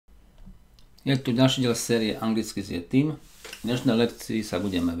Je tu ďalší diel série Anglicky s Yetim. V dnešnej lekcii sa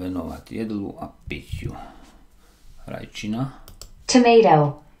budeme venovať jedlu a pitiu. Rajčina.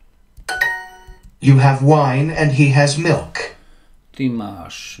 Tomato. You have wine and he has milk. Ty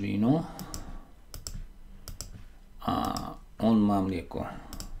máš víno a on má mlieko.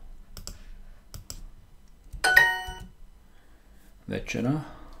 Večera.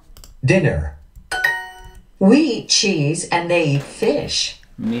 Dinner. We eat cheese and they eat fish.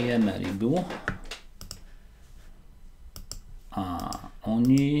 My jeme rybu a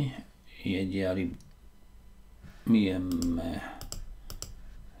oni jedia rybu. My jeme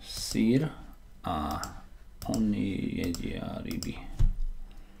sír a oni jedia ryby.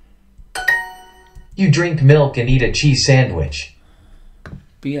 You drink milk and eat a cheese sandwich.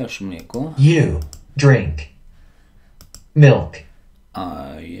 Piješ mlieko You drink milk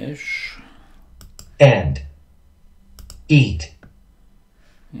a ješ and eat.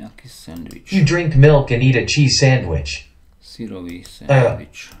 nejaký sandwich. You drink milk and eat a cheese sandwich. Syrový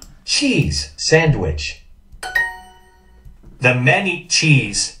sandwich. Cheese sandwich. The men eat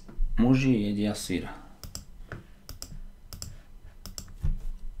cheese. Muži jedia syr.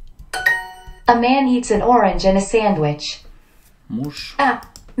 A man eats an orange and a sandwich. Muž A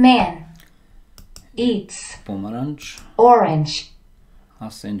man eats pomaranč orange a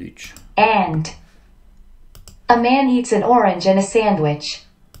sandwich. and a man eats an orange and a sandwich.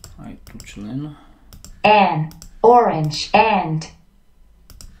 Aj tu člen. An orange and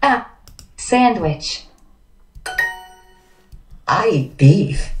a sandwich. I eat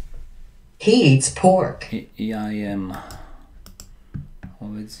beef. He eats pork. Ja jem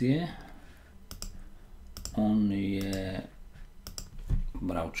hovädzie. On je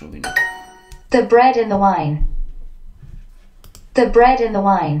bravčovina. The bread and the wine. The bread and the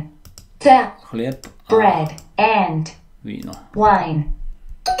wine. The Chlieb a bread and víno. wine.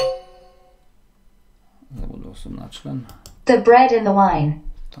 Zabudol som na člen. The bread and the wine.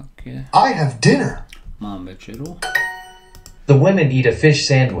 Tak je. I have dinner. Mám večeru. The women eat a fish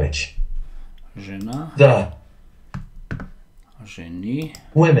sandwich. Žena The a ženy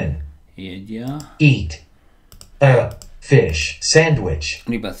women jedia eat a fish sandwich.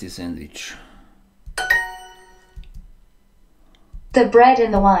 rybací sandwich. The bread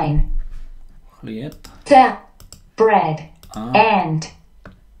and the wine. Chlieb The bread a and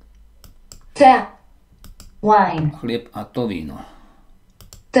the wine. chlieb a to víno.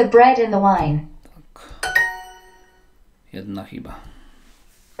 The bread and the wine. Jedna chyba.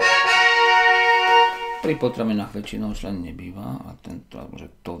 Pri potravinách väčšinou člen nebýva a tento, alebo že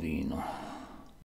to víno.